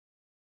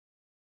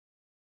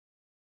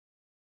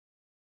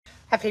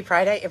Happy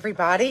Friday,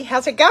 everybody.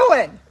 How's it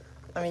going?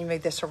 Let me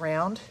move this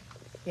around.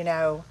 You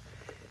know,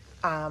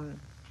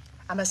 I'm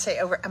gonna say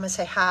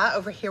hi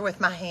over here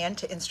with my hand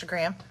to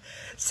Instagram.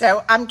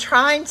 So I'm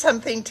trying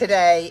something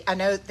today. I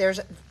know there's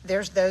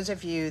those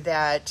of you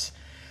that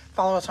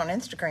follow us on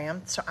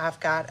Instagram. So I've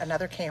got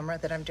another camera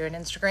that I'm doing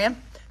Instagram.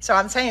 So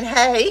I'm saying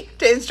hey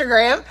to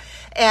Instagram,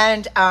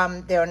 and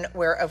then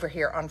we're over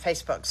here on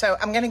Facebook. So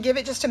I'm gonna give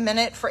it just a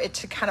minute for it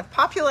to kind of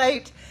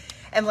populate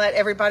and let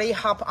everybody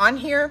hop on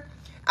here.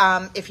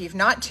 If you've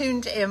not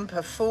tuned in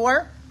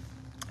before,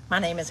 my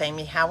name is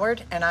Amy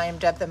Howard, and I am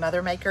Deb the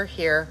Mother Maker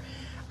here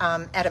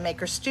at A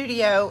Maker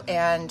Studio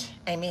and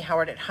Amy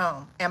Howard at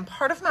Home. And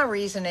part of my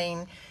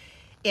reasoning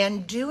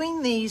in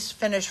doing these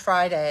Finish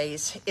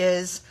Fridays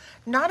is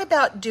not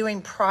about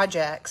doing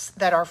projects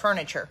that are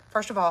furniture.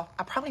 First of all,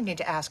 I probably need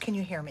to ask, can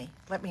you hear me?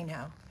 Let me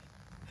know.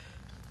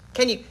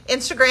 Can you,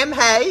 Instagram,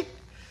 hey,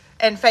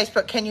 and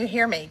Facebook, can you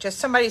hear me? Just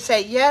somebody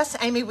say, yes,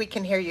 Amy, we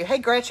can hear you. Hey,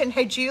 Gretchen,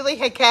 hey, Julie,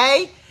 hey,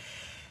 Kay.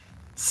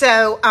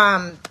 So,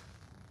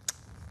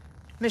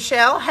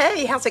 Michelle,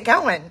 hey, how's it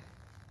going?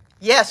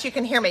 Yes, you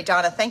can hear me,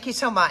 Donna. Thank you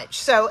so much.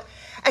 So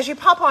as you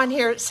pop on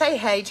here, say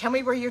hey, tell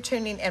me where you're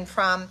tuning in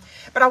from.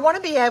 But I want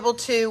to be able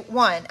to,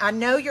 one, I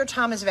know your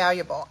time is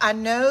valuable. I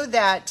know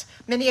that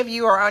many of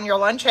you are on your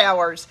lunch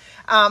hours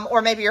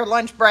or maybe your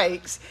lunch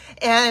breaks.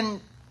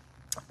 And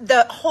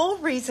the whole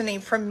reasoning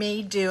for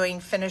me doing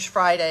Finish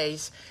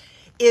Fridays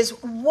is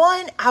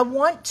I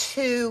want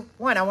to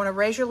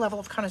raise your level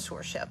of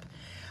connoisseurship.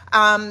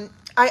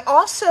 I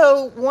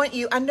also want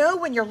you, I know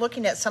when you're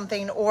looking at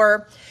something,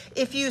 or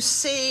if you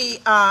see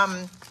a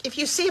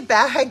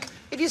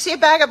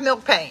bag of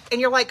milk paint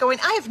and you're like going,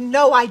 I have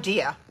no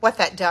idea what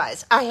that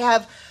does. I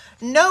have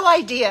no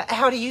idea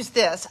how to use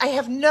this. I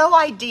have no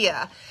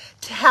idea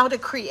how to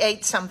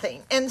create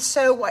something. And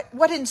so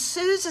what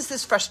ensues is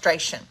this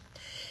frustration,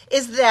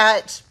 is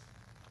that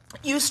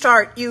you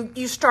start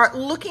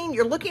looking,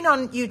 you're looking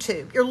on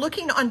YouTube, you're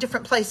looking on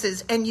different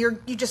places, and you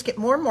just get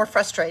more and more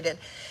frustrated.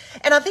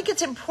 And I think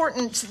it's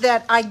important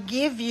that I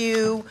give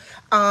you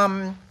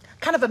kind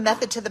of a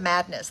method to the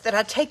madness, that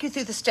I take you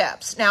through the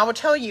steps. Now, I will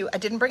tell you, I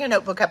didn't bring a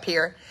notebook up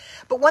here,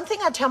 but one thing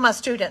I tell my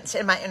students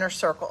in my inner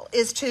circle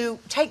is to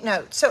take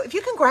notes. So if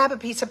you can grab a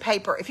piece of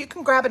paper, if you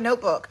can grab a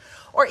notebook,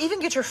 or even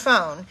get your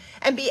phone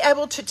and be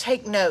able to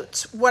take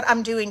notes, what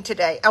I'm doing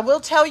today. I will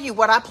tell you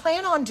what I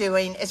plan on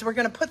doing is we're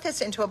going to put this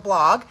into a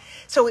blog.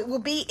 So it will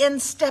be in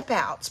step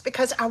outs,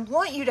 because I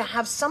want you to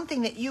have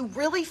something that you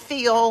really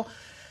feel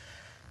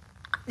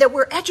that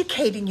we're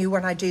educating you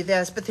when I do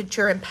this, but that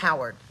you're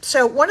empowered.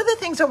 So one of the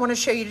things I want to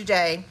show you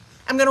today,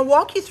 I'm going to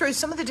walk you through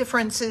some of the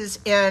differences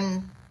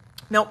in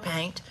milk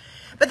paint.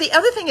 But the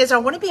other thing is I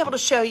want to be able to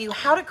show you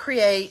how to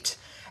create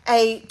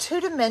a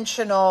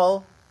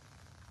two-dimensional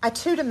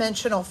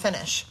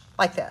finish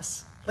like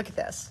this. Look at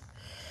this.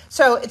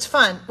 So it's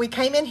fun. We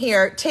came in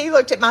here, T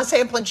looked at my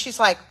sample and she's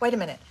like, wait a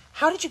minute,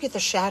 how did you get the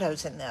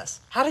shadows in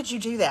this? How did you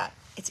do that?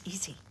 It's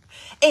easy.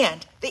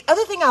 And the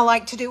other thing I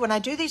like to do when I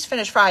do these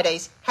Finish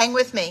Fridays, hang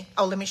with me.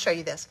 Oh, let me show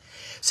you this.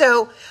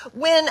 So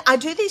when I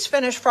do these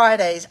Finish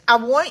Fridays, I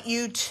want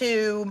you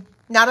to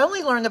not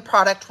only learn the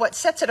product, what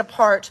sets it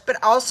apart, but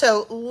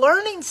also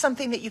learning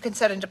something that you can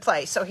set into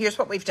place. So here's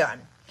what we've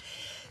done.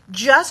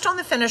 Just on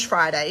the Finish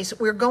Fridays,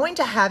 we're going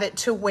to have it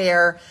to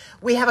where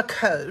we have a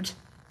code,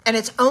 and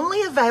it's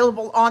only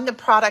available on the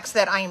products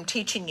that I am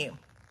teaching you.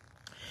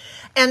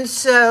 And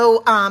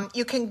so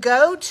you can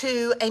go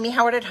to Amy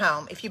Howard at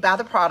Home. If you buy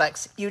the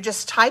products, you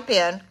just type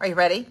in, are you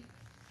ready?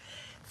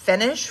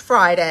 Finish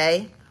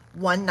Friday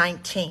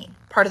 119.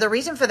 Part of the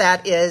reason for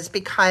that is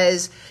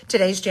because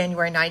today's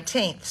January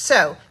 19th.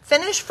 So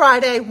Finish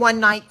Friday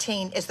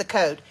 119 is the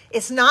code.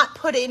 It's not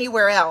put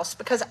anywhere else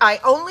because I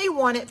only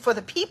want it for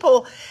the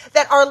people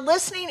that are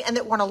listening and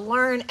that want to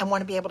learn and want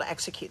to be able to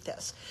execute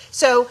this.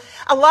 So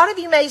a lot of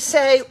you may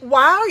say,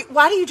 why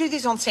do you do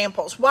these on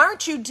samples? Why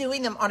aren't you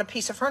doing them on a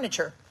piece of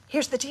furniture?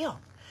 Here's the deal.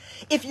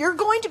 If you're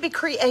going to be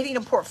creating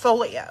a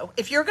portfolio,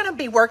 if you're going to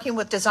be working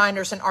with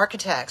designers and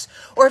architects,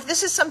 or if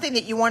this is something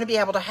that you want to be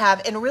able to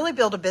have and really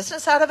build a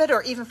business out of it,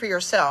 or even for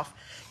yourself,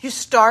 you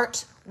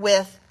start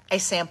with a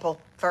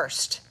sample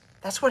first.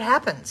 That's what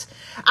happens.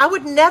 I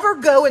would never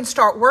go and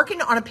start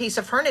working on a piece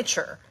of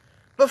furniture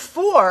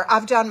before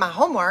I've done my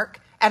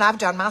homework and I've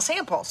done my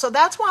sample. So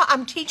that's why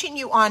I'm teaching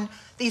you on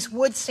these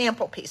wood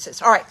sample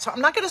pieces. All right, so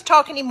I'm not going to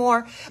talk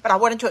anymore, but I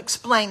wanted to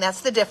explain that's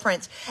the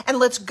difference. And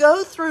let's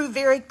go through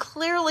very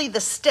clearly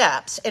the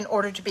steps in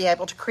order to be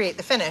able to create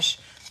the finish.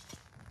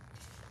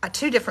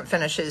 Two different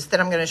finishes that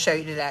I'm going to show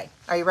you today.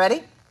 Are you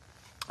ready?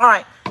 All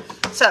right,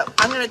 so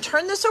I'm going to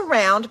turn this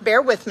around.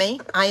 Bear with me.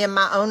 I am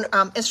my own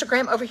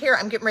Instagram over here.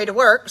 I'm getting ready to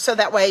work, so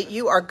that way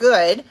you are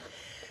good.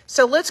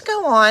 So let's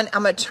go on.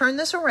 I'm going to turn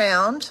this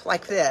around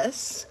like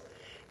this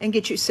and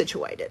get you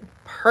situated.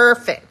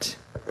 Perfect.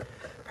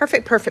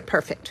 Perfect, perfect,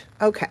 perfect.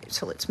 Okay,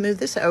 so let's move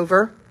this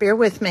over. Bear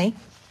with me.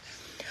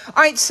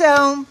 All right,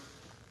 so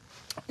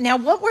now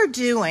what we're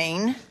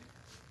doing,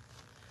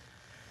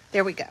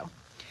 there we go.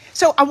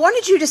 So I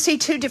wanted you to see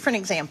two different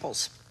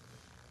examples.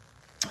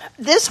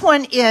 This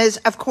one is,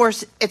 of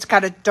course, it's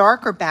got a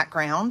darker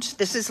background.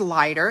 This is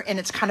lighter, and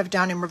it's kind of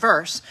done in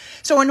reverse.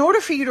 So in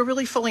order for you to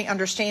really fully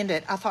understand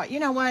it, I thought, you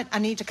know what? I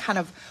need to kind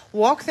of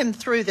walk them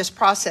through this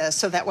process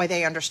so that way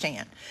they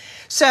understand.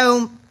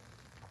 So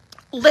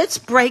let's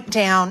break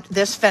down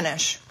this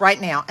finish right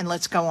now, and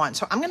let's go on.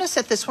 So I'm going to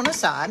set this one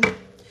aside,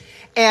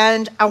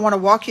 and I want to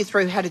walk you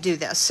through how to do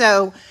this.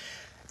 So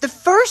the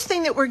first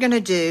thing that we're going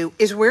to do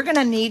is we're going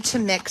to need to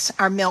mix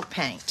our milk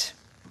paint.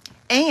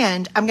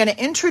 And I'm going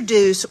to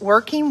introduce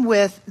working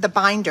with the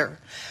binder.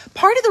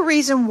 Part of the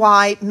reason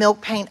why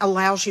milk paint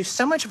allows you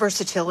so much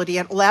versatility,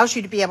 it allows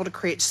you to be able to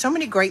create so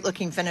many great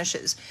looking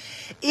finishes,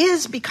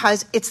 is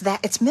because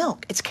it's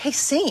milk. It's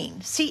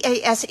casein,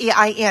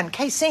 C-A-S-E-I-N,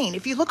 casein.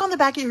 If you look on the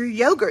back of your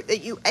yogurt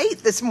that you ate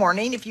this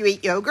morning, if you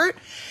eat yogurt,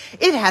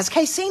 it has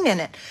casein in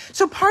it.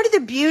 So part of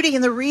the beauty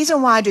and the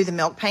reason why I do the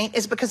milk paint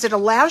is because it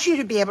allows you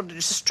to be able to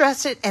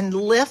distress it and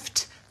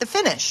lift the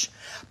finish.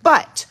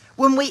 But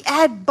when we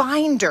add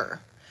binder,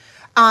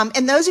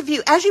 and those of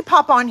you, as you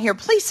pop on here,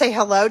 please say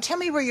hello. Tell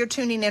me where you're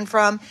tuning in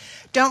from.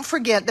 Don't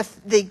forget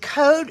the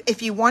code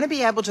if you want to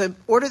be able to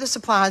order the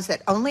supplies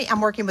that only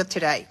I'm working with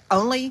today,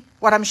 only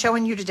what I'm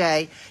showing you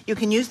today, you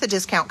can use the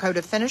discount code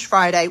of Finish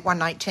Friday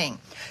 119.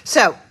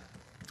 So,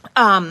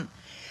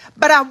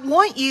 but I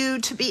want you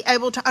to be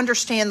able to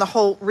understand the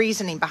whole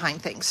reasoning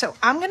behind things. So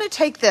I'm going to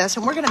take this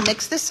and we're going to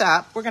mix this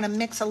up. We're going to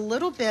mix a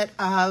little bit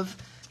of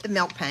the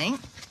milk paint.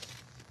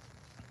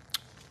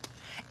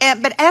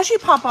 But as you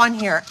pop on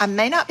here, I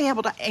may not be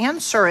able to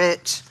answer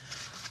it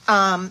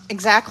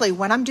exactly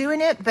when I'm doing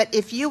it, but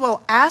if you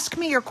will ask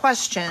me your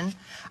question,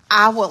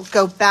 I will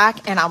go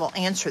back and I will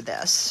answer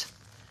this.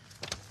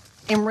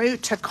 En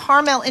route to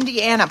Carmel,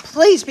 Indiana.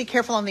 Please be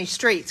careful on these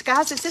streets.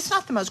 Guys, is this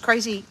not the most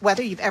crazy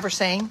weather you've ever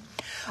seen?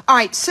 All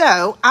right,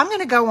 so I'm going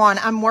to go on.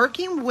 I'm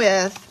working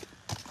with,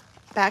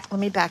 let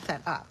me back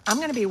that up. I'm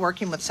going to be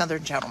working with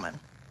Southern Gentleman.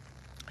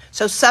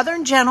 So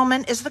Southern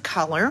Gentleman is the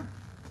color.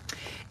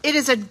 It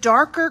is a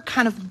darker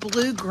kind of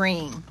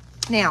blue-green.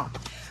 Now,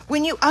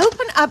 when you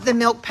open up the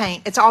milk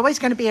paint, it's always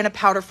going to be in a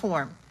powder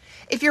form.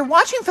 If you're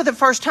watching for the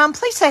first time,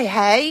 please say,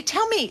 hey,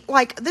 tell me,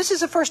 like, this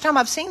is the first time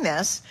I've seen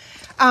this.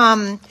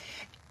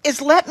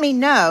 Let me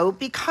know,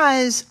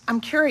 because I'm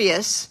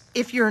curious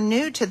if you're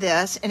new to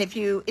this and if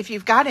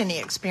you've got any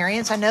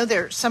experience. I know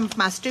there's some of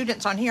my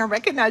students on here,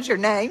 recognize your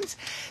names.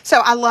 So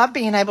I love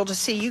being able to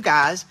see you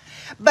guys.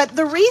 But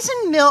the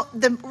reason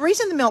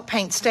the milk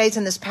paint stays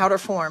in this powder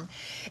form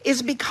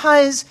is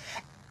because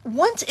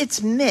once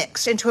it's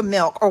mixed into a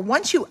milk, or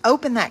once you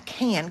open that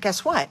can,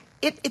 guess what?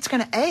 It's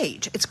going to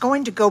age. It's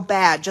going to go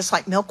bad just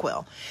like milk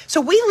will.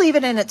 So we leave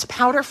it in its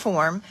powder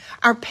form.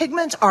 Our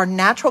pigments are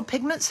natural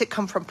pigments that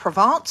come from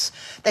Provence.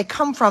 They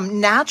come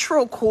from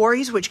natural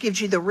quarries, which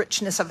gives you the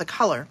richness of the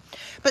color.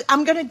 But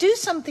I'm going to do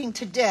something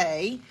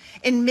today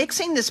in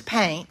mixing this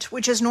paint,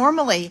 which is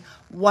normally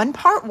 1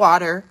 part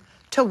water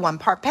to 1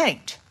 part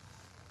paint.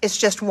 It's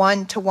just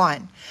 1 to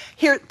 1.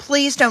 Here,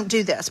 please don't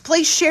do this.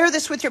 Please share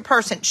this with your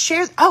person.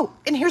 Oh,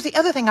 and here's the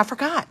other thing I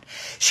forgot.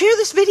 Share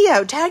this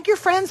video. Tag your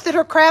friends that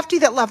are crafty,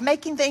 that love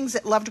making things,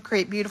 that love to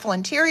create beautiful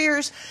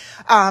interiors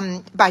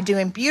by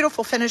doing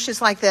beautiful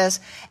finishes like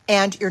this.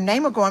 And your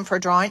name will go in for a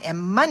drawing. And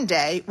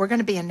Monday, we're going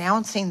to be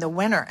announcing the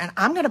winner. And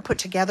I'm going to put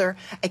together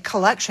a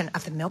collection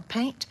of the milk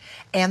paint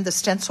and the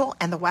stencil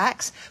and the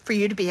wax for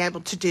you to be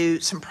able to do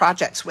some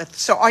projects with.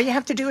 So all you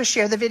have to do is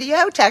share the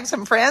video, tag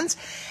some friends,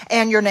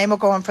 and your name will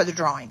go in for the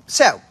drawing.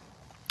 So, all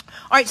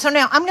right, so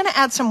now I'm going to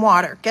add some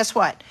water. Guess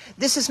what?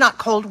 This is not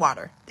cold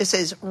water. This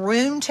is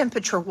room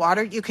temperature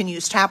water. You can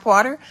use tap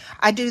water.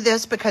 I do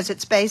this because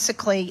it's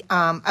basically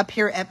up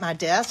here at my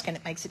desk, and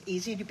it makes it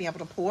easy to be able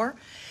to pour.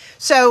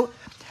 So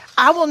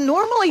I will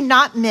normally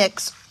not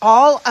mix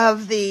all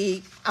of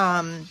the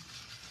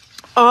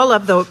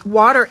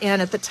water in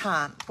at the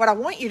time. What I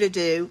want you to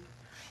do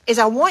is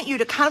I want you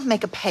to kind of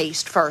make a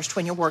paste first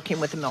when you're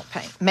working with the milk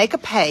paint. Make a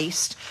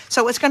paste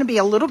so it's going to be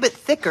a little bit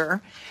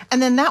thicker,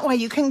 and then that way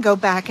you can go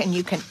back and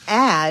you can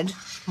add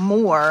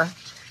more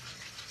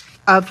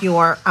of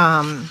your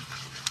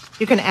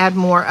you can add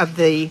more of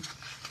the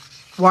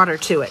water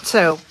to it.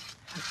 So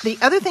the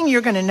other thing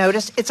you're going to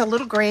notice, it's a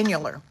little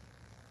granular.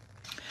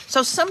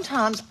 So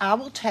sometimes I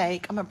will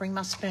take, I'm going to bring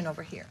my spoon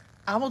over here.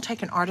 I will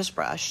take an artist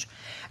brush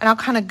and I'll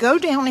kind of go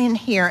down in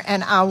here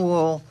and I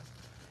will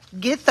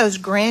get those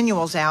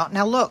granules out.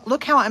 Now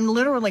look how I'm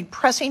literally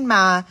pressing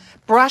my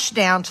brush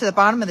down to the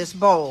bottom of this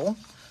bowl.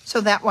 So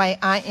that way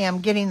I am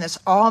getting this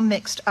all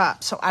mixed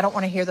up. So I don't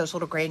want to hear those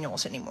little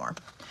granules anymore.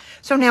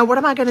 So now what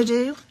am I going to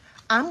do?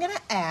 I'm going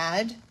to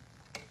add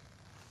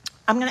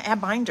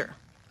binder.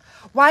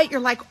 Why? You're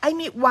like,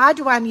 why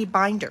do I need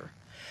binder?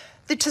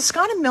 The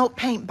Toscana milk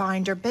paint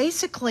binder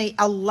basically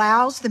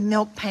allows the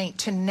milk paint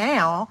to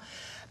now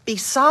be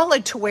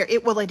solid to where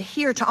it will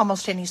adhere to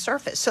almost any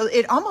surface. So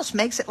it almost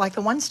makes it like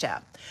the one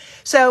step.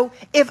 So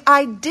if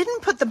I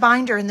didn't put the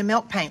binder in the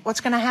milk paint,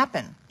 what's going to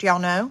happen? Do y'all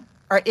know?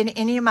 Or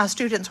any of my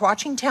students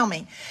watching, tell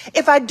me.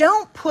 If I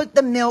don't put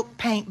the milk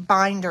paint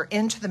binder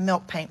into the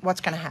milk paint, what's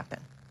going to happen?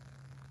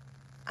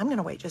 I'm going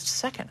to wait just a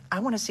second. I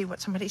want to see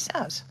what somebody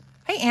says.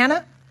 Hey,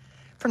 Anna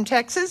from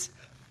Texas.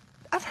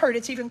 I've heard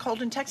it's even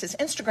cold in Texas.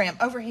 Instagram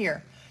over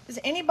here. Does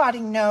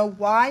anybody know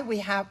why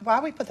we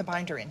put the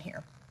binder in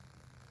here?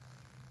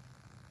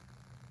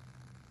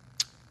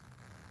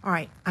 All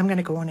right, I'm going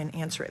to go on and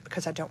answer it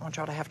because I don't want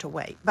y'all to have to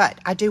wait. But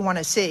I do want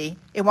to see.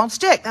 It won't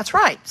stick. That's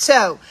right.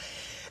 So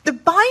the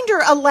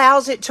binder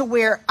allows it to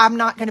where I'm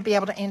not going to be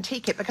able to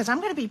antique it because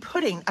I'm going to be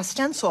putting a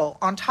stencil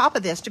on top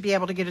of this to be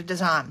able to get a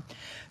design.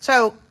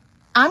 So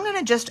I'm going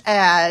to just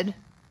add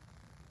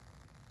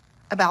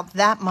about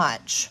that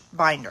much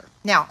binder.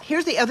 Now,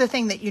 here's the other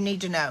thing that you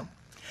need to know.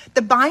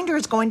 The binder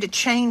is going to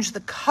change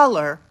the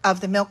color of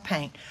the milk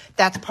paint.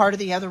 That's part of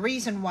the other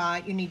reason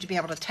why you need to be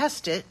able to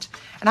test it.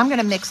 And I'm going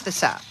to mix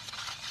this up.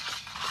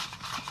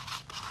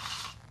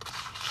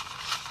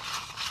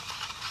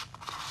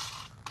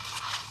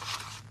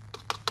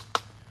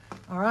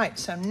 All right,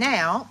 so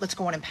now let's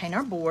go on and paint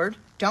our board.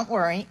 Don't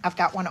worry, I've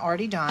got one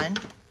already done.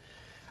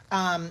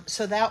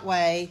 So that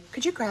way,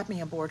 could you grab me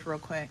a board real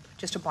quick?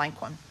 Just a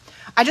blank one.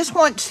 I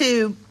want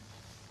to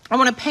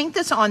paint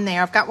this on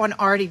there. I've got one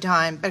already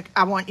done, but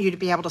I want you to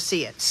be able to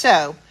see it.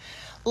 So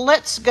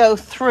let's go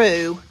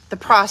through the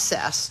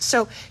process.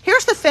 So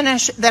here's the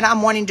finish that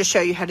I'm wanting to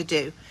show you how to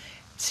do.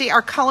 See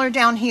our color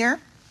down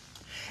here?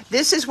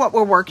 This is what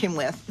we're working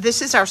with.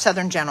 This is our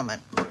Southern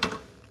Gentleman.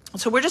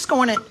 So we're just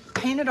going to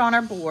paint it on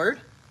our board.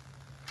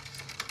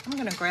 I'm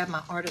going to grab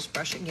my artist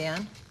brush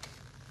again.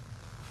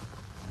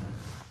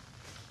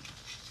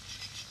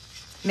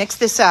 Mix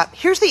this up.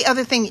 Here's the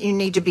other thing you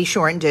need to be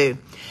sure and do.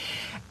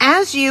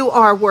 As you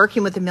are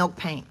working with the milk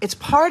paint, it's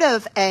part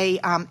of a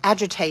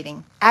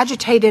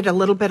agitate it a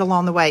little bit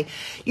along the way.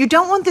 You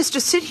don't want this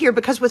to sit here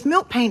because with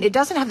milk paint, it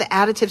doesn't have the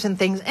additives and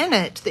things in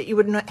it that you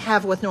would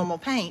have with normal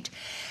paint.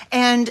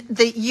 And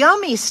the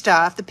yummy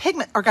stuff, the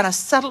pigment, are going to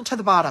settle to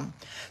the bottom.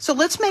 So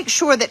let's make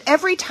sure that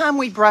every time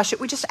we brush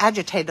it, we just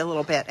agitate it a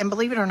little bit. And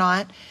believe it or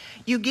not,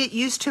 you get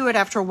used to it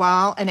after a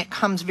while and it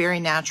comes very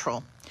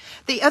natural.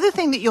 The other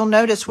thing that you'll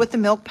notice with the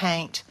milk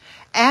paint,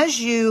 as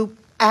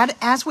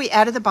we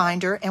added the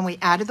binder and we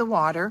added the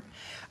water,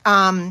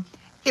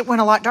 it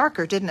went a lot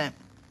darker, didn't it?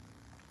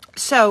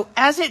 So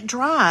as it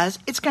dries,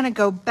 it's going to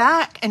go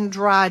back and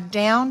dry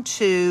down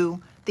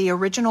to the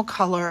original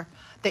color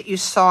that you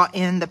saw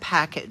in the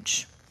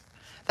package.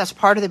 That's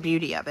part of the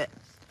beauty of it.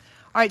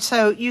 All right,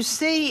 so you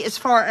see as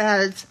far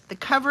as the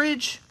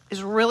coverage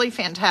is really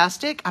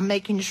fantastic. I'm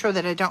making sure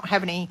that I don't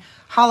have any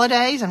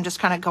holidays. I'm just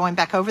kind of going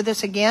back over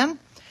this again.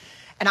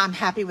 And I'm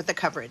happy with the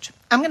coverage.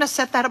 I'm going to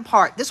set that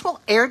apart. This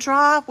will air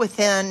dry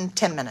within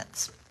 10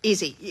 minutes.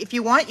 Easy. If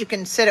you want, you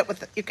can hit it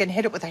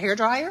with a hair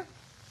dryer.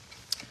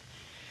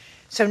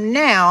 So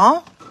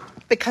now,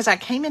 because I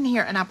came in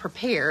here and I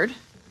prepared,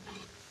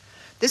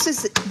 this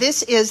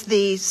is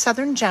the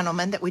Southern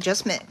Gentleman that we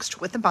just mixed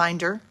with the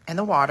binder and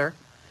the water.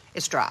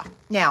 It's dry.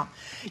 Now,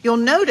 you'll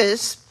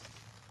notice,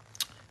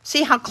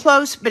 see how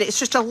close, but it's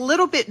just a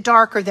little bit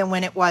darker than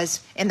when it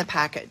was in the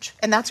package.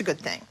 And that's a good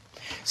thing.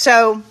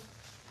 So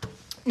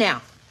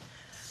now,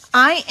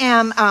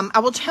 I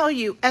will tell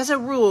you, as a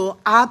rule,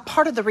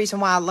 part of the reason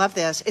why I love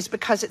this is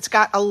because it's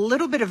got a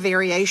little bit of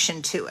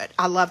variation to it.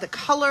 I love the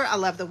color. I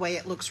love the way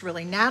it looks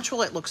really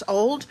natural. It looks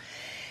old.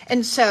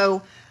 And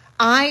so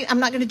I'm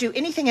not going to do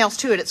anything else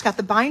to it. It's got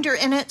the binder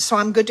in it, so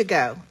I'm good to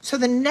go. So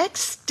the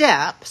next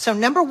step, so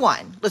number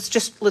one,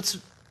 let's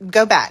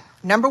go back.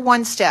 Number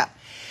one step.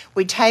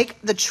 We take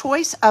the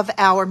choice of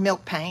our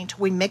milk paint,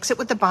 we mix it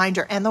with the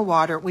binder and the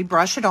water, we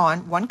brush it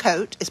on, one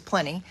coat is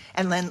plenty,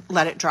 and then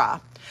let it dry.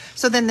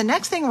 So then the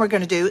next thing we're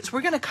going to do is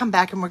we're going to come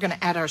back and we're going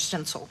to add our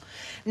stencil.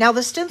 Now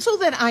the stencil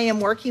that I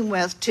am working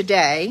with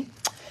today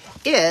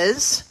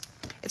it's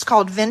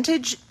called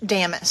Vintage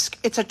Damask.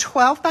 It's a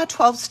 12 by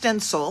 12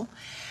 stencil,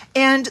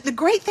 and the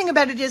great thing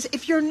about it is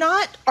if you're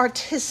not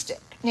artistic,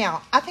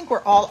 now, I think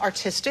we're all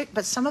artistic,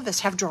 but some of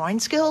us have drawing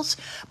skills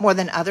more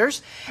than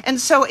others.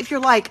 And so if you're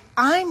like,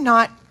 I'm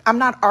not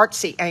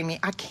artsy, Amy,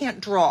 I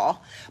can't draw,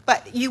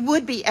 but you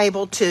would be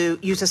able to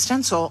use a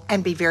stencil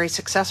and be very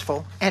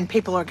successful, and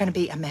people are going to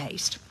be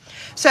amazed.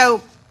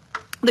 So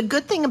the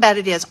good thing about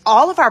it is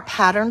all of our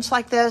patterns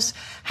like this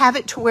have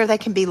it to where they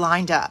can be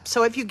lined up.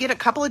 So if you get a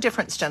couple of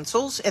different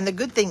stencils, and the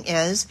good thing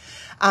is,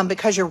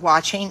 because you're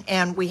watching,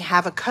 and we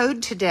have a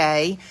code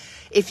today,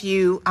 if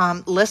you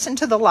listen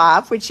to the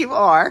live, which you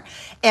are,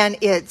 and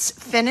it's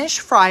Finish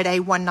Friday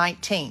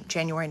 119,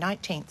 January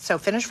 19th. So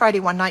Finish Friday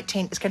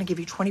 119 is going to give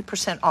you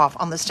 20% off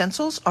on the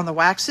stencils, on the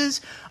waxes,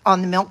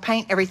 on the milk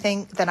paint,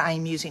 everything that I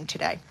am using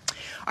today.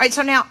 All right,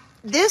 so now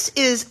this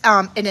is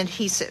an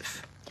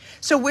adhesive.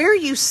 So where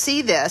you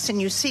see this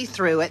and you see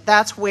through it,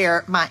 that's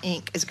where my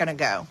ink is going to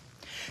go.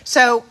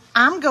 So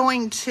I'm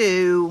going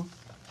to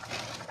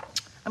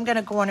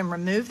go on and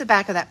remove the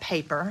back of that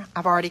paper.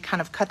 I've already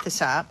kind of cut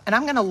this up. And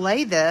I'm going to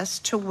lay this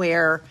to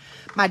where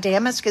my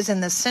damask is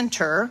in the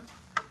center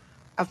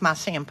of my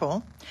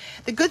sample.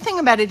 The good thing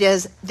about it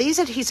is these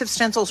adhesive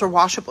stencils are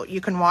washable.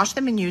 You can wash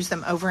them and use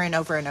them over and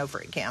over and over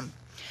again.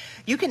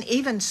 You can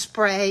even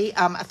spray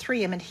a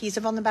 3M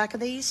adhesive on the back of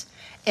these,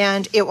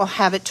 and it will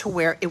have it to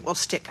where it will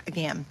stick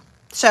again.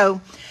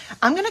 So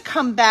I'm going to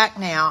come back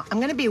now. I'm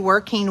going to be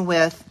working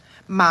with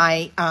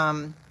my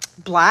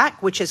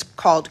black, which is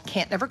called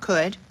Can't Never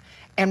Could,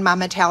 and my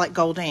metallic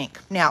gold ink.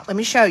 Now, let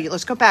me show you.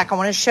 Let's go back. I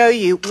want to show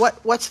you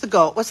what's the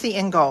goal. What's the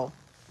end goal?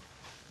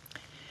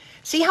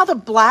 See how the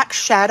black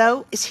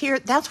shadow is here?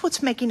 That's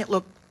what's making it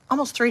look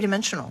almost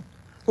three-dimensional.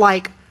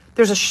 Like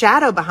there's a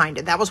shadow behind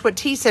it. That was what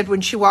T said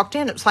when she walked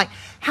in. It was like,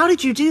 how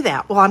did you do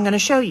that? Well, I'm going to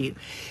show you.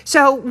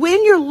 So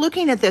when you're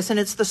looking at this and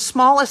it's the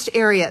smallest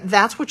area,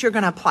 that's what you're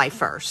going to apply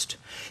first.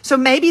 So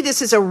maybe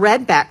this is a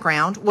red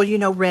background. Well, you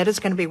know, red is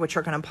going to be what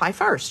you're going to apply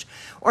first.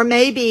 Or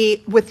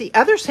maybe with the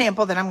other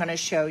sample that I'm going to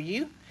show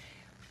you,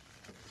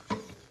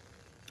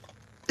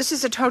 this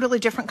is a totally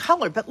different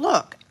color. But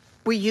look,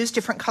 we use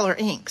different color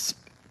inks.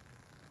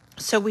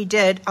 So we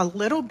did a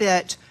little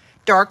bit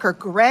darker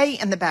gray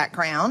in the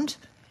background,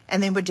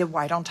 and then we did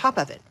white on top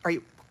of it. Are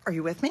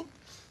you with me?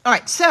 All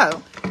right,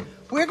 so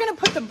we're going to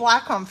put the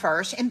black on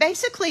first, and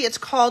basically it's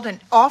called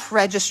an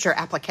off-register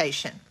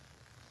application.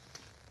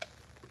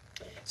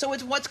 So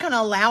it's what's going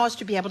to allow us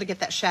to be able to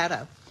get that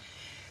shadow.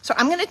 So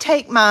I'm going to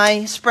take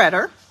my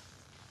spreader,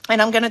 and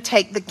I'm going to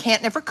take the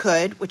Can't Never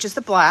Could, which is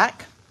the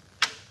black,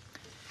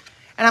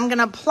 and I'm going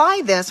to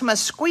apply this. I'm going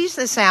to squeeze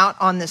this out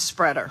on this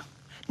spreader.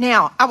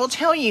 Now, I will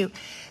tell you,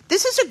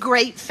 this is a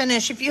great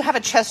finish if you have a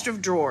chest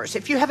of drawers,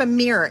 if you have a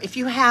mirror, if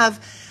you have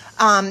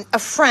a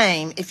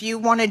frame, if you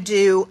want to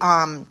do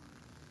a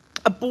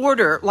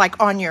border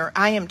like on your,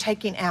 I am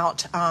taking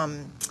out,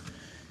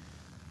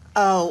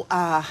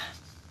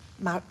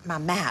 my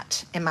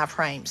mat in my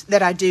frames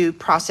that I do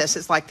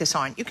processes like this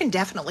on. You can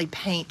definitely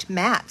paint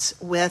mats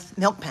with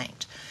milk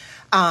paint.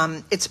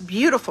 It's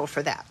beautiful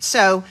for that.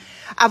 So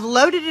I've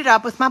loaded it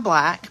up with my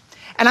black,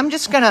 and I'm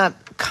just going to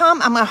I'm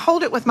going to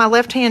hold it with my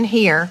left hand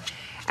here,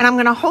 and I'm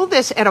going to hold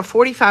this at a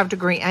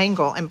 45-degree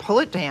angle and pull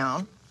it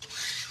down.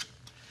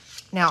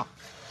 Now,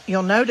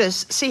 you'll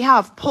notice, see how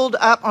I've pulled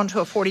up onto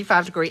a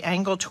 45-degree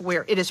angle to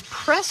where it is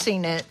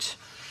pressing it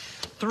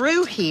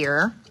through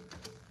here.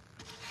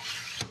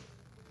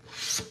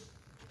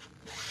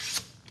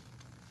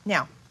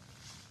 Now,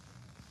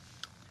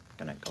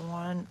 I'm going to go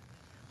on,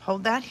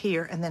 hold that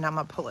here, and then I'm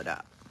going to pull it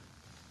up.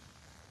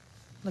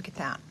 Look at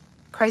that.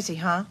 Crazy,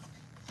 huh?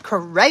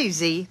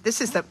 Crazy.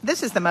 This is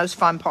the most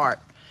fun part.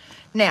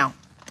 Now,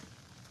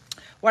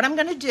 what I'm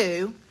going to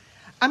do,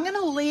 I'm going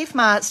to leave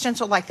my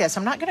stencil like this.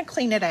 I'm not going to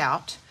clean it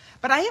out,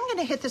 but I am going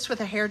to hit this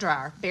with a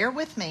hairdryer. Bear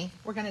with me.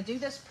 We're going to do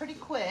this pretty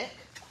quick.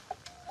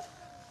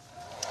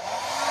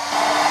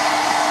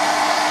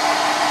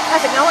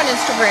 How's it going,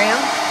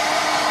 Instagram?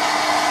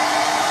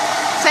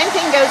 Same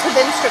thing goes with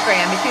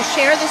Instagram. If you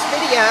share this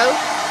video,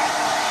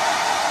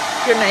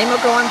 your name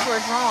will go on for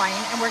a drawing,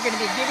 and we're going to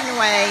be giving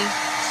away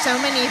so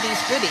many of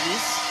these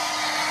goodies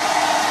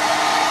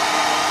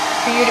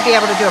for you to be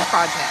able to do a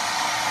project.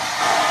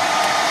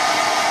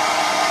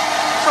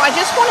 So I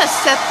just want to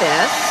set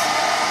this.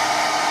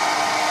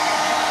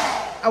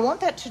 I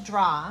want that to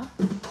dry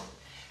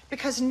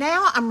because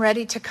now I'm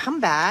ready to come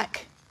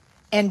back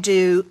and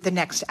do the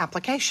next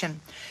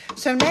application.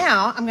 So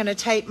now I'm going to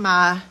take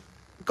my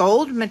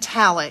gold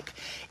metallic.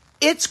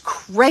 It's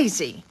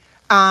crazy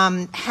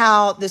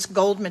how this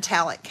gold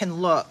metallic can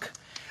look.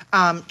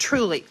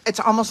 Truly, it's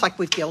almost like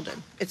we've gilded.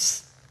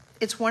 It's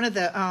one of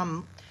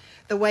the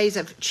ways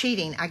of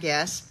cheating, I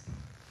guess.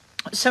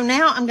 So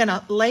now I'm going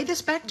to lay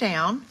this back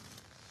down.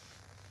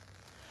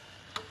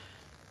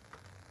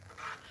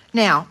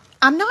 Now,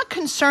 I'm not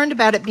concerned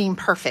about it being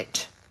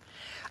perfect.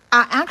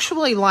 I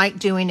actually like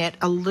doing it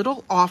a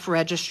little off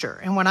register.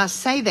 And when I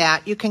say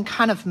that, you can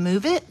kind of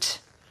move it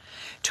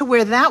to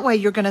where that way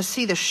you're going to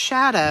see the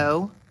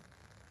shadow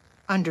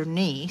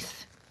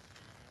underneath.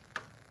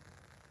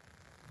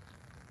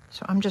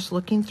 So I'm just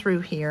looking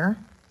through here.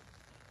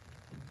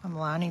 I'm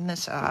lining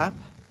this up.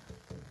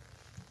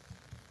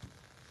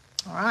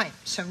 All right,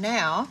 so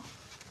now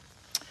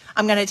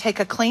I'm going to take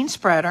a clean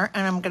spreader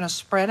and I'm going to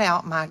spread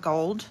out my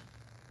gold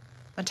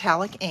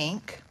metallic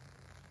ink,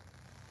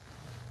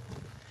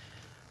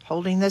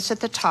 holding this at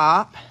the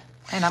top,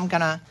 and I'm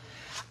going to,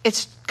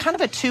 it's kind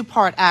of a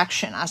two-part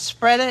action. I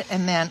spread it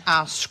and then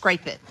I'll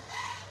scrape it.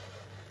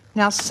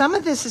 Now, some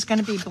of this is going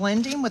to be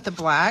blending with the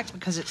black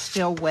because it's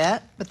still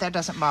wet, but that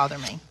doesn't bother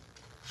me.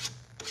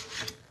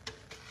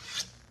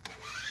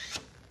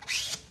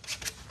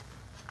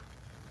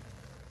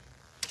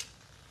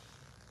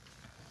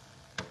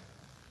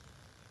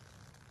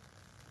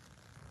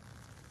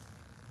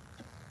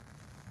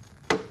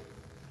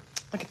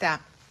 Look at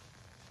that.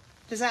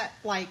 Does that,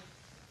 like,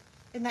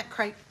 isn't that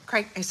cray?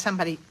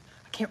 Somebody,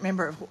 I can't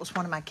remember if it was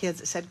one of my kids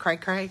that said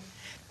cray,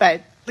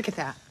 but look at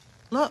that.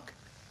 Look.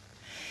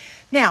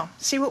 Now,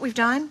 see what we've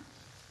done?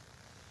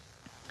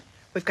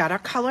 We've got our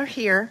color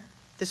here.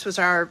 This was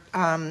our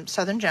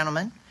Southern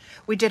Gentleman.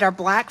 We did our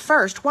black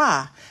first.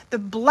 Why? The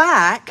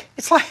black,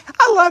 it's like,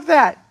 I love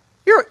that.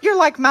 You're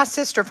like my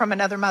sister from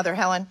another mother,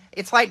 Helen.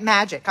 It's like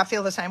magic. I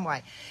feel the same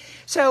way.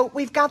 So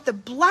we've got the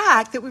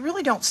black that we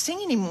really don't see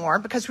anymore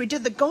because we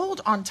did the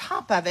gold on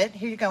top of it.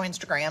 Here you go,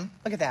 Instagram.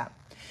 Look at that.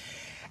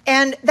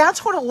 And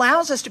that's what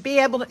allows us to be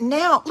able to,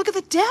 now look at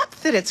the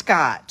depth that it's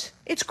got.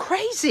 It's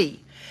crazy.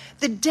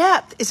 The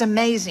depth is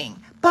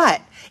amazing,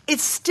 but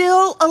it's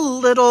still a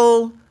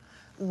little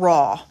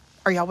raw.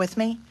 Are y'all with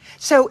me?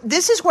 So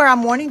this is where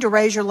I'm wanting to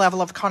raise your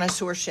level of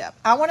connoisseurship.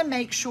 I want to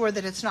make sure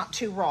that it's not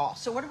too raw.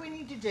 So what do we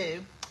need to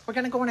do? We're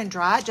going to go in and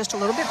dry it just a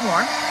little bit more.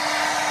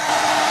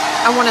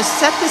 I want to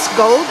set this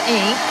gold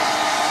ink.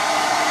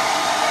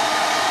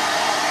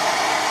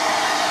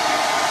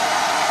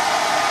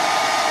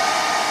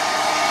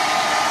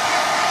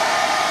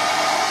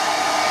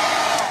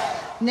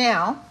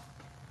 Now,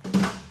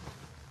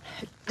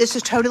 this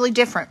is totally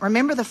different.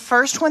 Remember the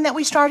first one that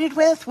we started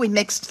with? We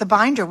mixed the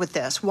binder with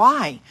this.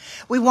 Why?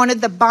 We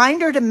wanted the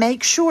binder to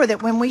make sure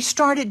that when we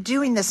started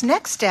doing this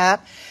next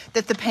step,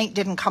 that the paint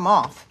didn't come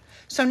off.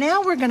 So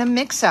now we're going to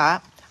mix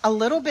up a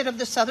little bit of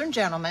the Southern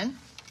Gentleman.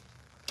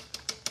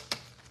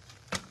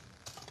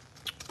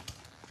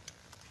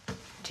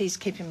 T's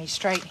keeping me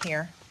straight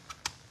here.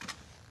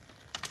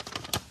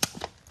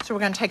 So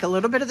we're going to take a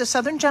little bit of the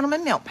Southern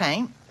Gentleman milk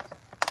paint.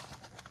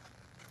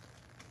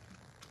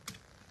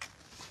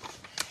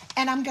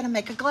 And I'm going to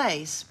make a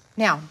glaze.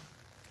 Now,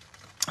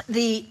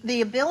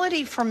 the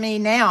ability for me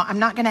now, I'm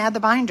not going to add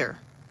the binder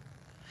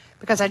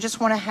because I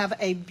just want to have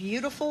a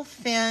beautiful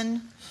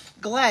thin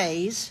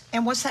glaze.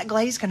 And what's that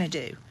glaze going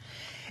to do?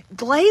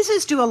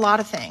 Glazes do a lot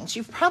of things.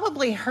 You've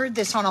probably heard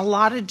this on a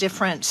lot of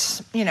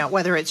different,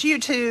 whether it's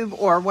YouTube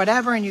or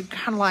whatever, and you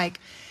kind of like,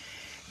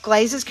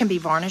 glazes can be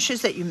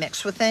varnishes that you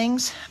mix with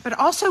things, but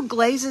also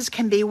glazes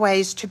can be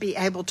ways to be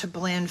able to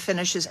blend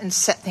finishes and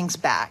set things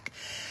back.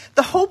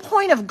 The whole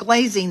point of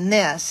glazing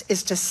this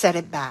is to set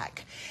it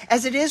back.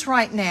 As it is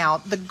right now,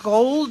 the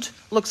gold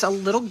looks a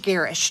little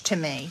garish to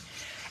me.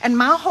 And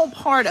my whole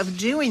part of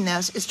doing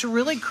this is to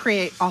really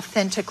create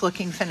authentic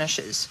looking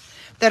finishes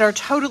that are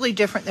totally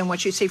different than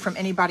what you see from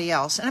anybody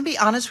else. And I'll be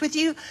honest with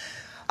you,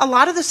 a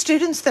lot of the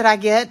students that I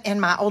get in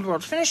my Old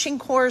World Finishing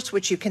course,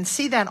 which you can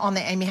see that on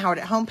the Amy Howard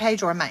at Home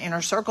page or in my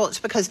Inner Circle, it's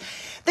because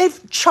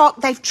they've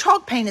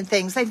chalk painted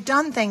things, they've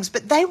done things,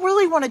 but they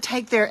really want to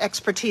take their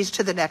expertise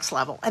to the next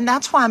level. And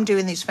that's why I'm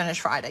doing these Finish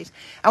Fridays.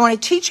 I want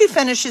to teach you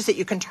finishes that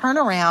you can turn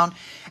around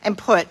and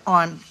put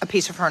on a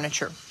piece of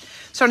furniture.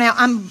 So now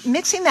I'm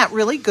mixing that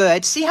really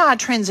good. See how I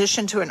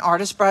transition to an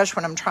artist brush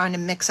when I'm trying to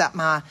mix up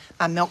my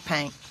milk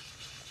paint?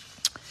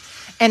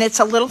 And it's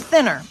a little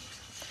thinner.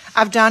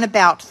 I've done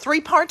about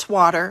 3 parts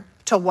water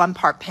to 1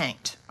 part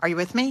paint. Are you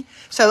with me?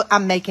 So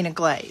I'm making a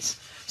glaze.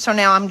 So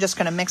now I'm just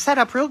going to mix that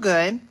up real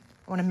good. I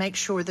want to make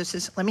sure this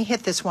is, let me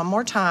hit this one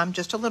more time,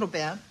 just a little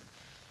bit.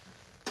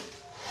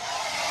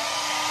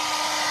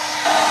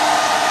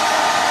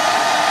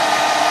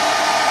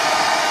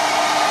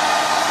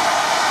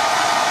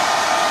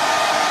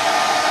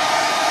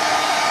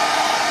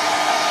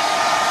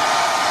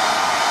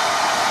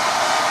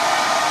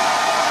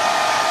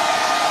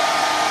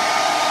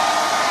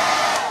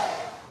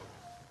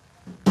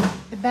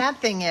 Bad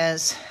thing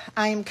is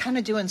I am kind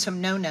of doing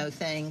some no-no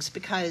things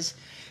because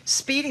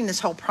speeding this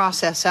whole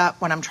process up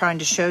when I'm trying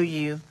to show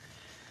you,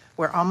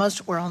 we're on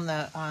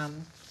the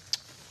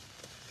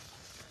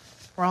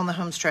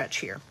home stretch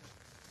here.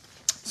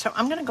 So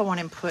I'm going to go on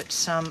and put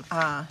some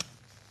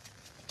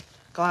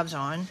gloves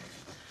on.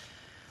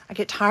 I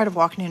get tired of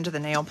walking into the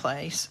nail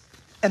place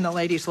and the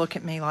ladies look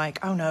at me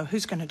like, oh no,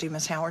 who's going to do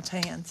Miss Howard's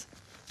hands?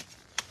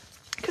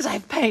 Because I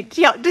have paint.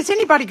 Yeah, does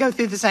anybody go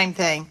through the same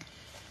thing?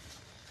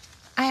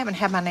 I haven't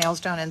had my nails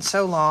done in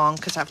so long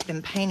because I've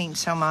been painting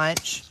so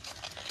much.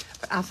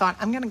 But I thought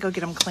I'm going to go get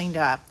them cleaned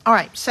up. All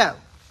right, so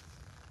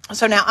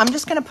now I'm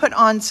just going to put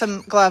on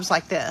some gloves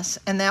like this,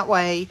 and that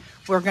way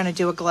we're going to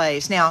do a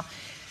glaze. Now,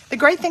 the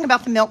great thing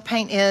about the milk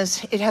paint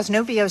is it has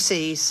no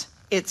VOCs.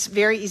 It's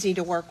very easy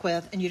to work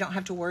with, and you don't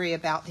have to worry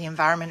about the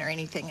environment or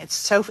anything.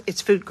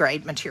 It's food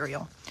grade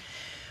material.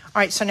 All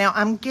right, so now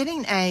I'm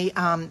getting a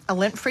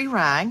lint-free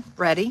rag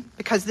ready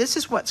because this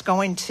is what's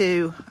going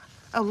to.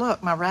 Oh,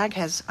 look, my rag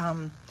has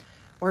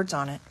words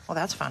on it. Well,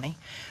 that's funny.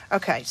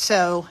 Okay,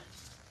 so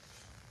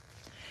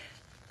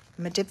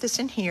I'm going to dip this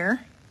in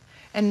here.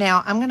 And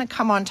now I'm going to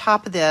come on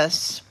top of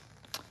this.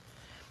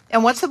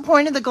 And what's the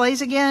point of the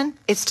glaze again?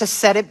 It's to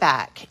set it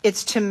back.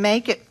 It's to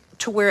make it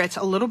to where it's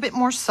a little bit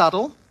more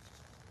subtle.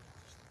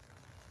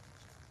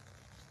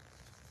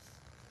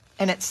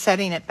 And it's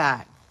setting it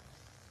back.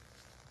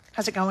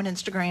 How's it going,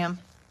 Instagram?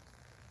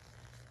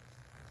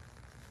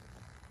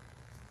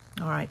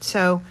 All right,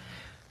 so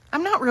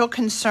I'm not real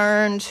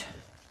concerned.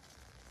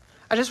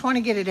 I just want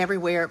to get it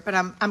everywhere, but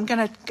I'm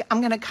gonna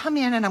come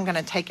in and I'm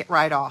gonna take it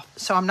right off.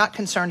 So I'm not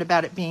concerned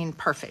about it being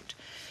perfect.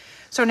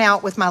 So now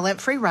with my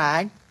lint-free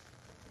rag,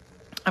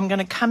 I'm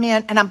gonna come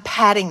in and I'm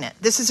patting it.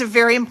 This is a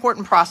very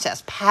important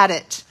process. Pat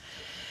it.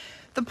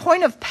 The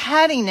point of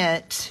patting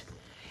it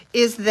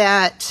is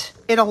that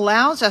it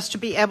allows us to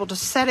be able to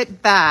set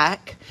it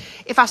back.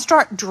 If I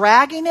start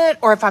dragging it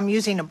or if I'm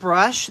using a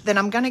brush, then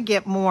I'm gonna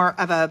get more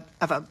of a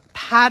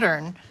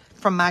pattern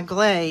from my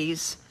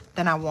glaze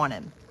than I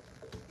wanted.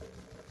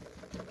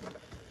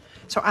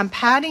 So I'm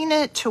patting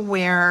it to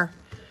where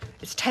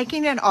It's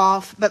taking it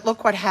off, but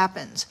look what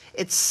happens.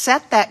 It's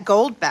set that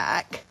gold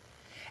back,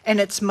 and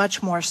it's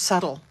much more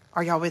subtle.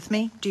 Are y'all with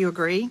me? Do you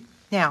agree?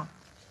 Now,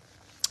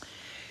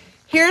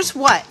 here's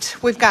what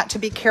we've got to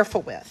be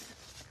careful with.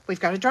 We've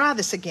got to dry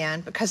this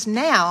again, because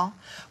now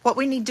what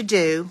we need to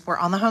do, we're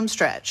on the home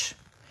stretch,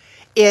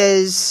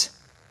 is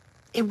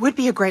it would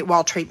be a great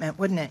wall treatment,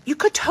 wouldn't it? You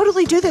could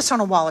totally do this on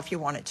a wall if you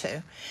wanted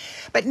to.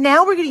 But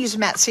now we're going to use a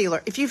matte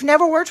sealer. If you've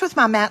never worked with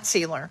my matte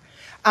sealer,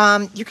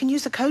 you can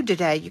use the code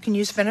today. You can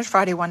use Finish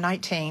Friday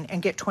 119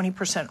 and get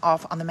 20%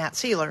 off on the matte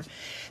sealer.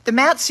 The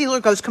matte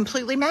sealer goes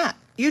completely matte.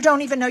 You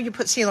don't even know you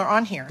put sealer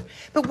on here.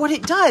 But what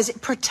it does,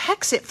 it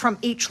protects it from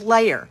each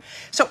layer.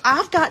 So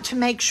I've got to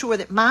make sure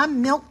that my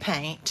milk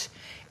paint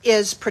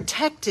is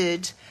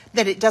protected,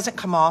 that it doesn't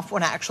come off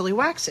when I actually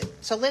wax it.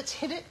 So let's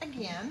hit it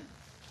again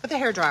with a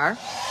hairdryer.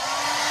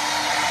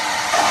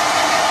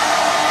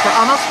 We're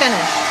almost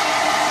finished.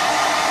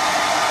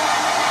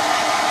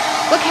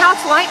 Look how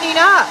it's lightening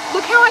up.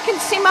 Look how I can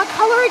see my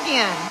color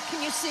again.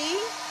 Can you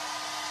see?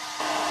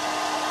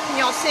 Can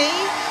y'all see?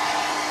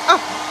 Oh,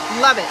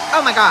 love it.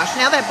 Oh my gosh,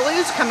 now that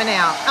blue's coming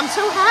out. I'm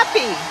so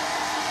happy.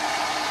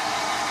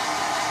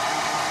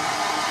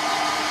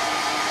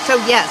 So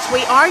yes,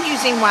 we are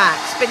using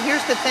wax, but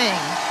here's the thing.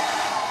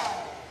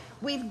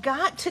 We've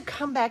got to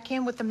come back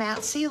in with the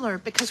matte sealer,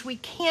 because we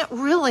can't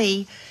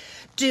really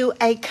do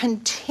a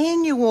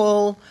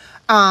continual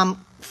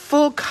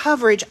full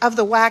coverage of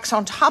the wax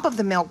on top of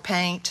the milk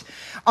paint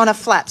on a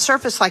flat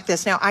surface like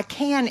this. Now I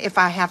can if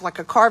I have like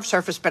a carved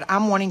surface, but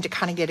I'm wanting to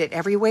kind of get it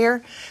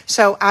everywhere.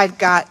 So I've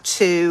got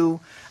to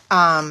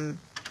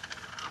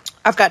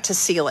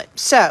seal it.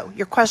 So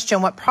your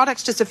question, what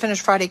products does the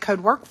Finish Friday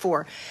code work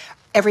for?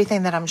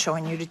 Everything that I'm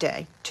showing you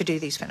today to do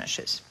these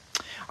finishes.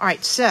 All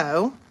right,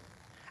 so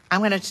I'm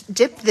going to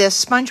dip this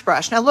sponge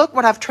brush. Now look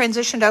what I've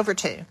transitioned over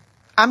to.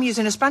 I'm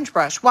using a sponge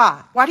brush.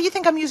 Why? Why do you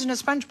think I'm using a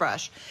sponge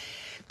brush?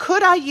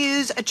 Could I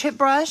use a chip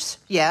brush?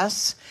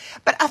 Yes.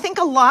 But I think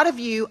a lot of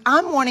you,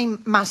 I'm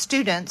wanting my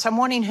students, I'm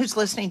wanting who's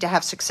listening to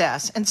have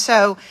success. And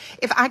so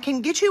if I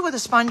can get you with a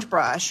sponge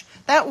brush,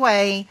 that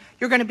way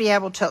you're going to be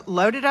able to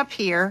load it up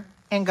here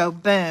and go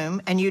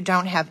boom, and you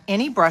don't have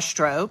any brush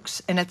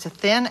strokes, and it's a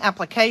thin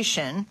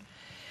application.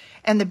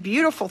 And the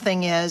beautiful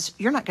thing is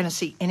you're not going to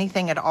see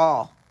anything at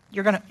all.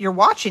 You're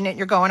watching it,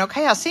 you're going,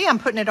 okay, I see I'm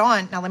putting it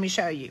on. Now let me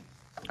show you.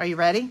 Are you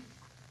ready?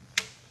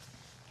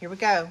 Here we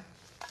go.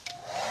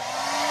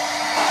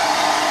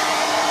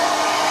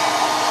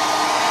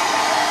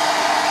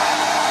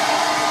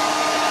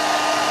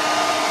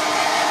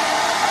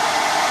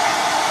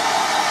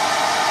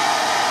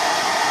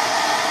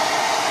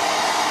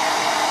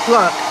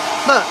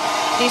 Look,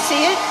 do you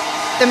see it?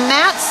 The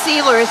matte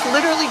sealer is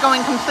literally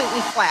going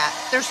completely flat.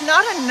 There's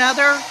not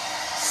another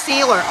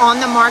sealer on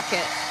the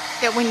market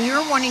that when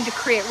you're wanting to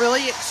create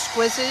really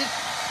exquisite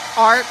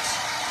art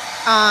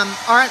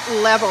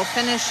level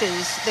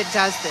finishes that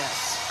does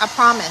this. I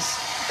promise.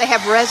 They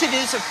have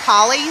residues of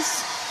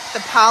polys,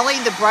 the poly,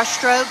 the brush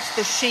strokes,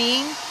 the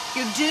sheen.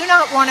 You do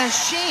not want a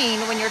sheen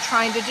when you're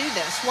trying to do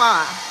this.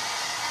 Why?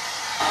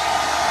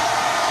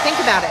 Think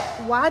about it.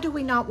 Why do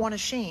we not want a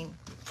sheen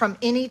from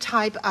any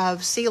type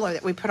of sealer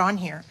that we put on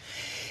here?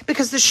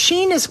 Because the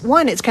sheen is,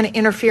 one, it's going to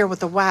interfere with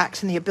the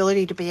wax and the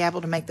ability to be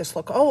able to make this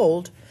look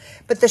old.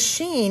 But the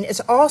sheen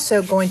is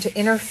also going to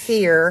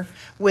interfere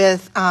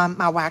with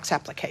my wax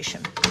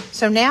application.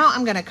 So now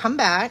I'm going to come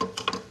back,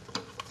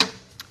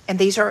 and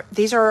these are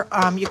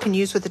you can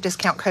use with the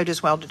discount code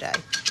as well today.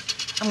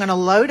 I'm going to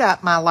load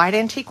up my light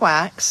antique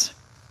wax.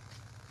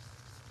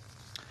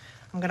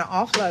 I'm going to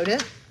offload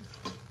it.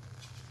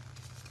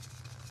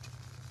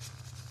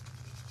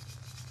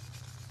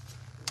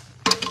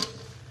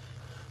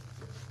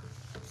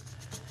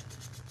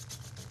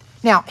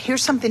 Now,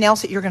 here's something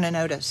else that you're going to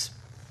notice.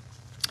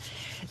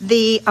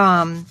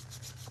 When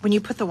you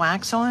put the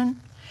wax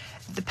on,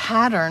 the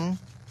pattern,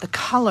 the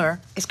color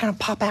is going to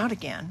pop out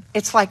again.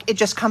 It's like it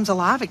just comes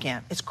alive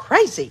again. It's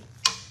crazy.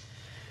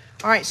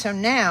 All right, so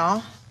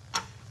now,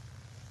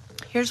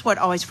 here's what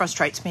always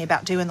frustrates me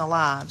about doing the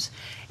lives,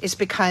 is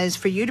because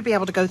for you to be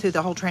able to go through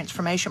the whole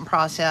transformation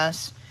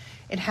process,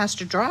 it has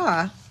to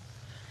dry,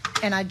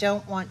 and I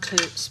don't want to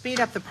speed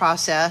up the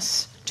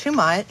process too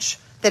much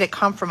that it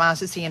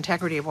compromises the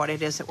integrity of what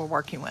it is that we're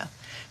working with.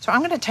 So I'm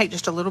going to take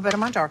just a little bit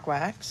of my dark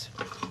wax.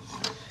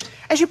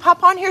 As you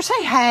pop on here,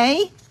 say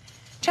hey.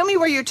 Tell me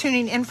where you're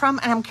tuning in from,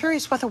 and I'm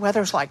curious what the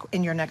weather's like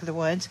in your neck of the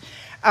woods.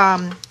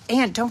 And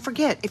don't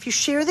forget, if you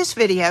share this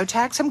video,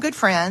 tag some good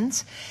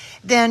friends,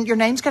 then your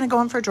name's going to go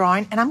in for a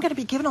drawing, and I'm going to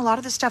be giving a lot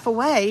of this stuff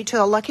away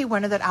to a lucky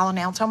winner that I'll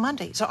announce on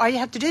Monday. So all you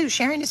have to do,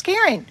 sharing is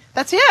caring.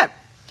 That's it.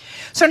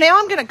 So now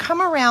I'm going to come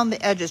around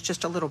the edges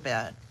just a little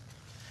bit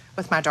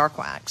with my dark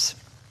wax.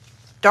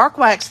 Dark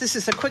wax, this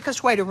is the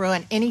quickest way to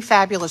ruin any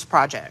fabulous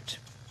project.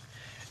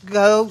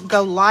 Go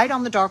light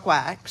on the dark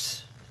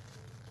wax.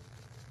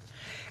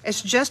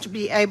 It's just to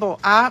be able,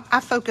 I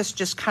focus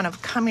just kind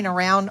of coming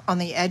around on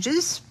the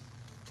edges.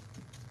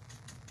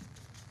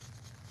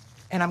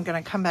 And I'm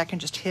going to come back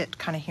and just hit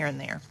kind of here and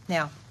there.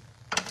 Now,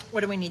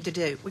 what do we need to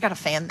do? We got to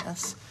fan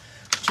this.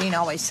 Jean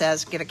always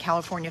says, get a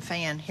California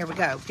fan. Here we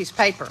go. Piece of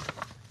paper,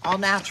 all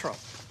natural.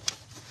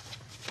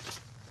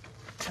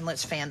 And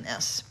let's fan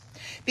this.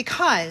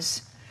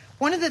 Because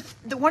one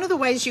of the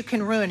ways you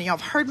can ruin, y'all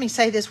have heard me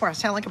say this where I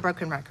sound like a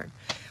broken record.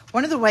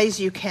 One of the ways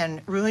you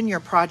can ruin your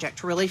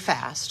project really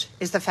fast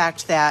is the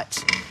fact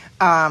that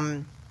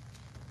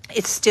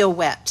it's still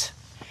wet.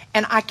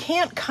 And I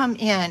can't come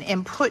in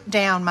and put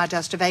down my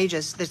dust of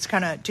ages that's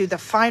going to do the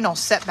final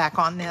setback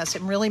on this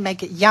and really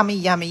make it yummy,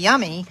 yummy,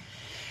 yummy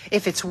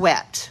if it's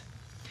wet.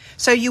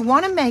 So you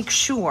want to make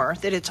sure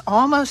that it's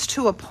almost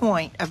to a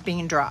point of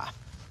being dry.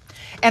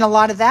 And a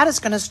lot of that is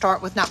going to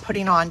start with not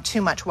putting on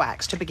too much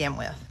wax to begin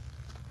with.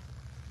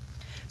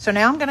 So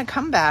now I'm going to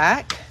come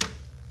back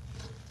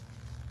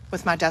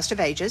with my dust of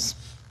ages.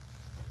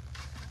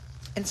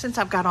 And since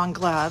I've got on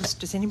gloves,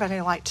 does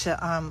anybody like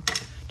to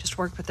just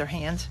work with their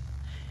hands?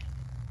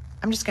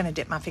 I'm just going to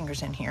dip my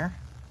fingers in here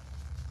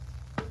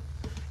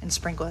and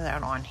sprinkle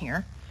that on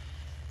here.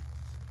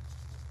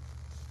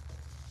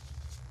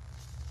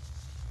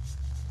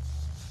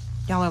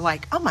 Y'all are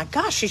like, oh my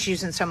gosh, she's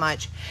using so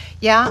much.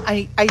 Yeah,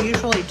 I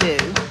usually do.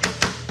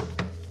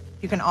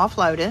 You can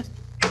offload it.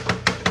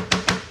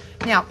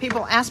 Now,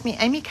 people ask me,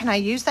 Amy, can I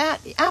use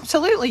that?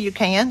 Absolutely you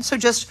can. So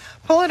just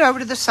pull it over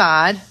to the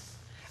side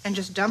and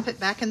just dump it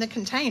back in the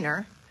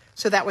container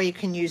so that way you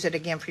can use it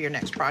again for your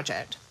next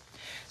project.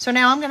 So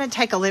now I'm going to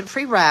take a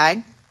lid-free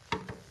rag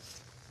and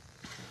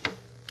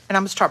I'm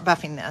going to start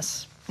buffing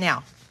this.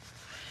 Now,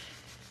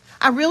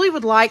 I really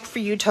would like for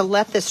you to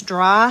let this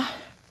dry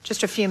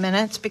just a few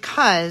minutes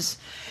because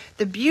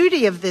the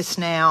beauty of this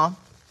now,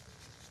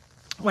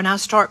 when I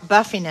start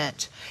buffing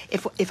it,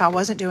 if I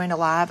wasn't doing a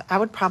live, I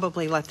would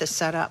probably let this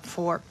set up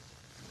for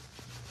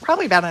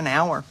probably about an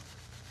hour.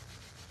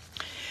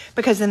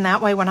 Because then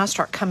that way when I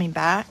start coming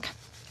back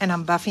and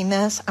I'm buffing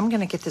this, I'm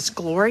going to get this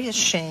glorious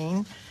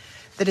sheen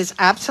that is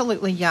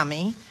absolutely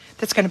yummy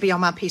that's going to be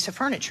on my piece of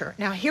furniture.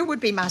 Now, here would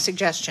be my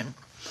suggestion.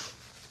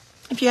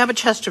 If you have a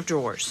chest of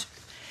drawers,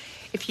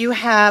 if you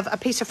have a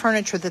piece of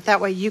furniture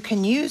that way you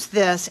can use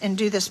this and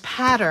do this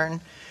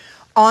pattern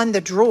on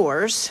the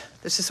drawers.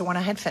 This is the one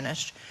I had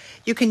finished.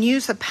 You can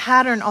use the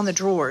pattern on the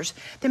drawers,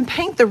 then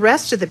paint the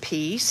rest of the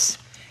piece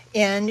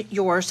in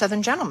your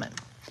Southern Gentleman.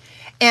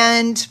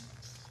 And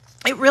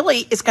it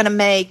really is going to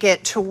make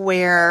it to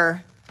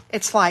where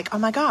it's like, oh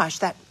my gosh,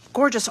 that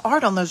gorgeous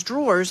art on those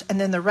drawers,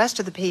 and then the rest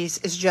of the piece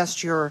is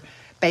just your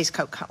base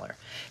coat color.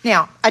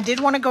 Now, I did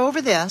want to go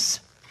over this.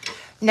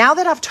 Now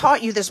that I've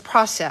taught you this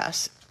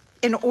process,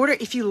 in order,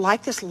 if you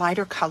like this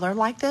lighter color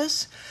like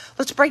this,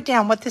 let's break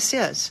down what this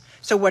is.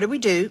 So what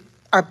do?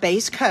 Our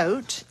base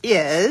coat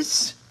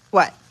is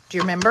what? Do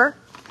you remember?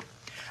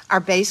 Our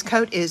base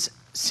coat is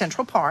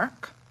Central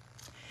Park.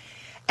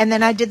 And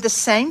then I did the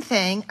same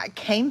thing. I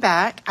came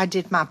back. I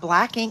did my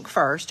black ink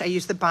first. I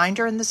used the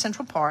binder in the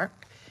Central Park.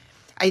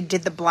 I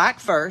did the black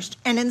first.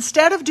 And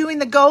instead of doing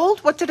the gold,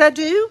 what did I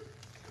do?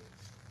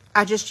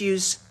 I just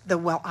used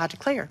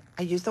I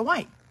used the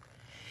white.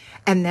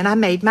 And then I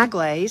made my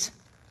glaze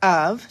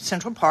of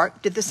Central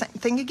Park, did the same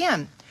thing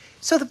again.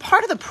 So the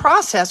part of the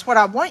process, what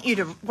I want you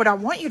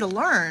to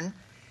learn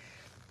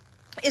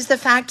is the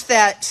fact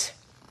that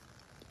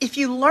if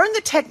you learn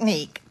the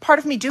technique, part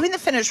of me doing the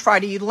Finish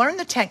Friday, you learn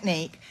the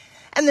technique,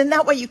 and then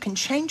that way you can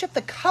change up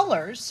the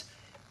colors,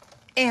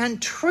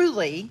 and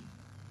truly,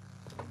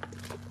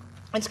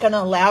 it's going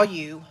to allow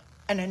you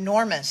an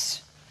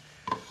enormous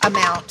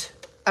amount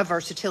of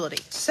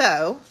versatility.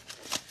 So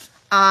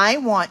I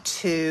want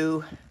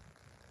to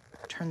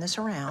turn this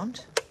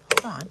around.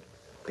 Hold on.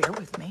 Bear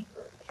with me.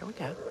 Here we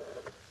go.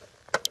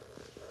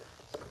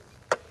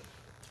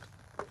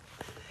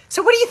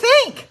 So what do you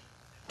think?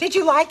 Did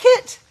you like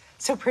it?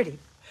 So pretty.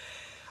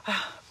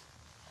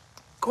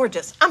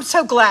 Gorgeous. I'm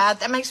so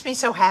glad. That makes me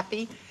so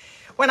happy.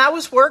 When I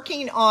was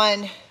working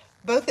on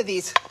both of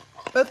these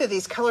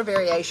color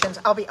variations,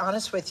 I'll be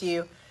honest with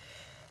you,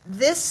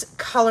 this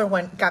color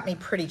one got me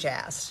pretty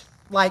jazzed.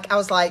 Like, I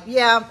was like,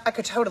 yeah, I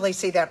could totally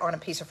see that on a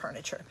piece of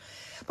furniture.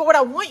 But what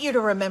I want you to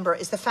remember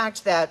is the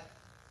fact that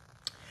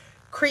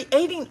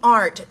creating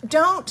art,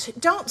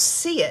 don't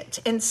see it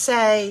and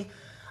say,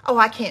 oh,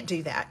 I can't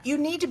do that. You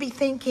need to be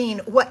thinking,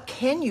 what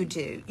can you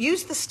do?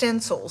 Use the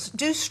stencils,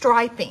 do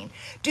striping,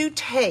 do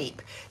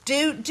tape,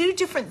 do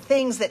different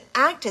things that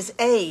act as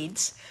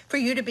aids for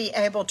you to be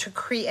able to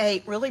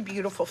create really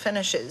beautiful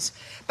finishes.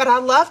 But I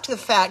loved the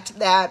fact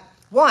that,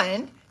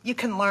 one, you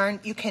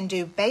can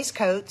do base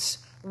coats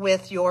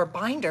with your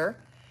binder,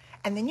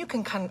 and then you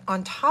can come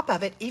on top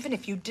of it, even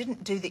if you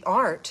didn't do the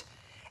art,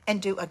 and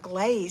do a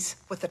glaze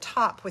with the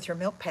top with your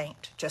milk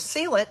paint. Just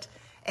seal it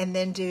and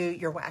then do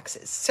your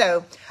waxes.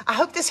 So I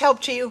hope this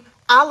helped you.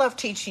 I love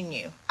teaching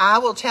you. I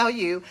will tell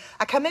you,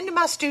 I come into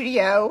my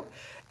studio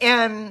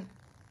and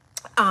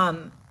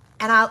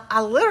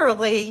I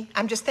literally,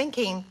 I'm just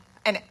thinking,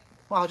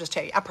 I'll just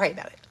tell you, I pray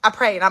about it. I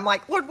pray and I'm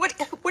like, Lord, what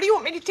do you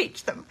want me to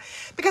teach them?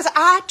 Because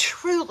I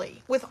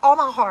truly, with all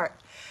my heart,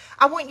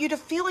 I want you to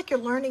feel like you're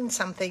learning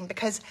something,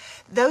 because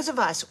those of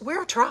us,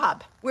 we're a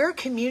tribe. We're a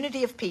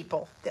community of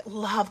people that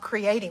love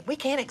creating. We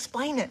can't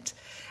explain it.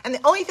 And the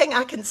only thing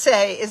I can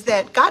say is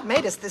that God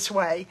made us this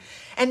way.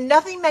 And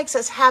nothing makes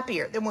us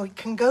happier than when we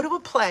can go to a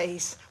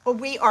place where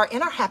we are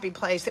in our happy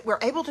place, that we're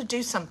able to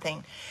do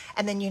something.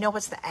 And then you know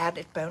what's the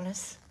added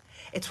bonus?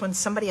 It's when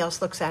somebody else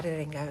looks at it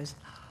and goes,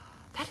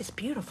 that is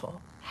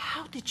beautiful.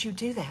 How did you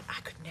do that?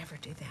 I could never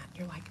do that.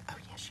 You're like, oh,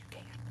 yes, you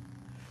can.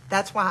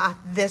 That's why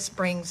this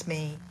brings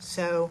me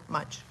so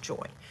much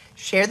joy.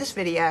 Share this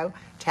video,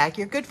 tag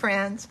your good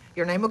friends.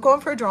 Your name will go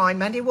in for a drawing.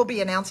 Monday we'll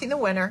be announcing the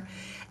winner.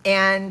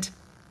 And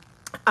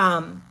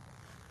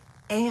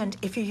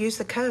if you use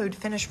the code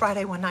Finish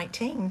Friday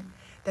 119,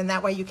 then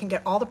that way you can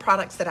get all the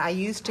products that I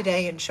used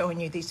today and showing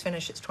you these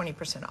finishes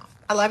 20% off.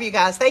 I love you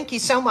guys. Thank you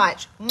so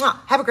much. Mwah.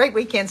 Have a great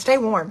weekend. Stay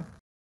warm.